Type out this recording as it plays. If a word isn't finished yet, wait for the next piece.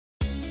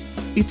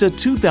It's a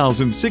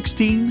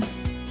 2016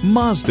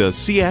 Mazda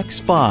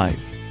CX-5.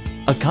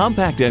 A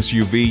compact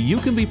SUV you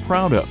can be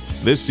proud of,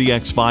 this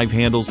CX-5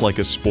 handles like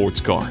a sports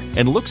car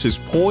and looks as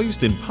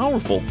poised and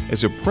powerful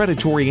as a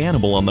predatory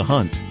animal on the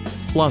hunt.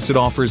 Plus, it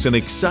offers an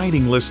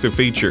exciting list of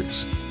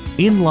features: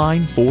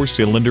 inline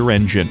 4-cylinder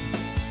engine,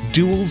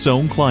 dual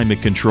zone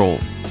climate control,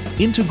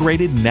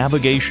 integrated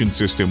navigation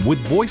system with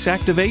voice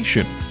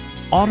activation,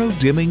 auto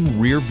dimming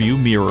rear view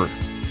mirror,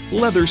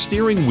 leather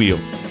steering wheel,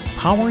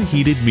 power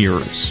heated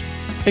mirrors,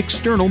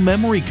 external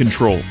memory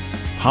control,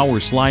 power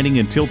sliding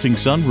and tilting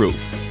sunroof,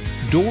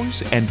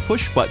 doors and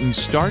push-button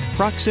start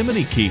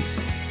proximity key,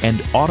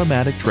 and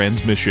automatic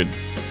transmission.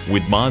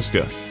 With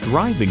Mazda,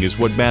 driving is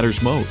what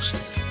matters most.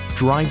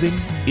 Driving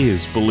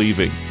is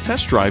believing.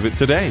 Test drive it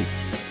today.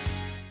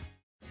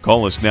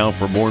 Call us now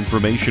for more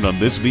information on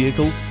this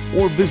vehicle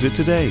or visit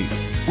today.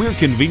 We're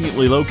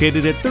conveniently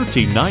located at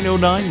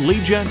 13909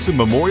 Lee Jackson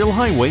Memorial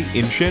Highway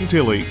in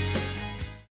Chantilly.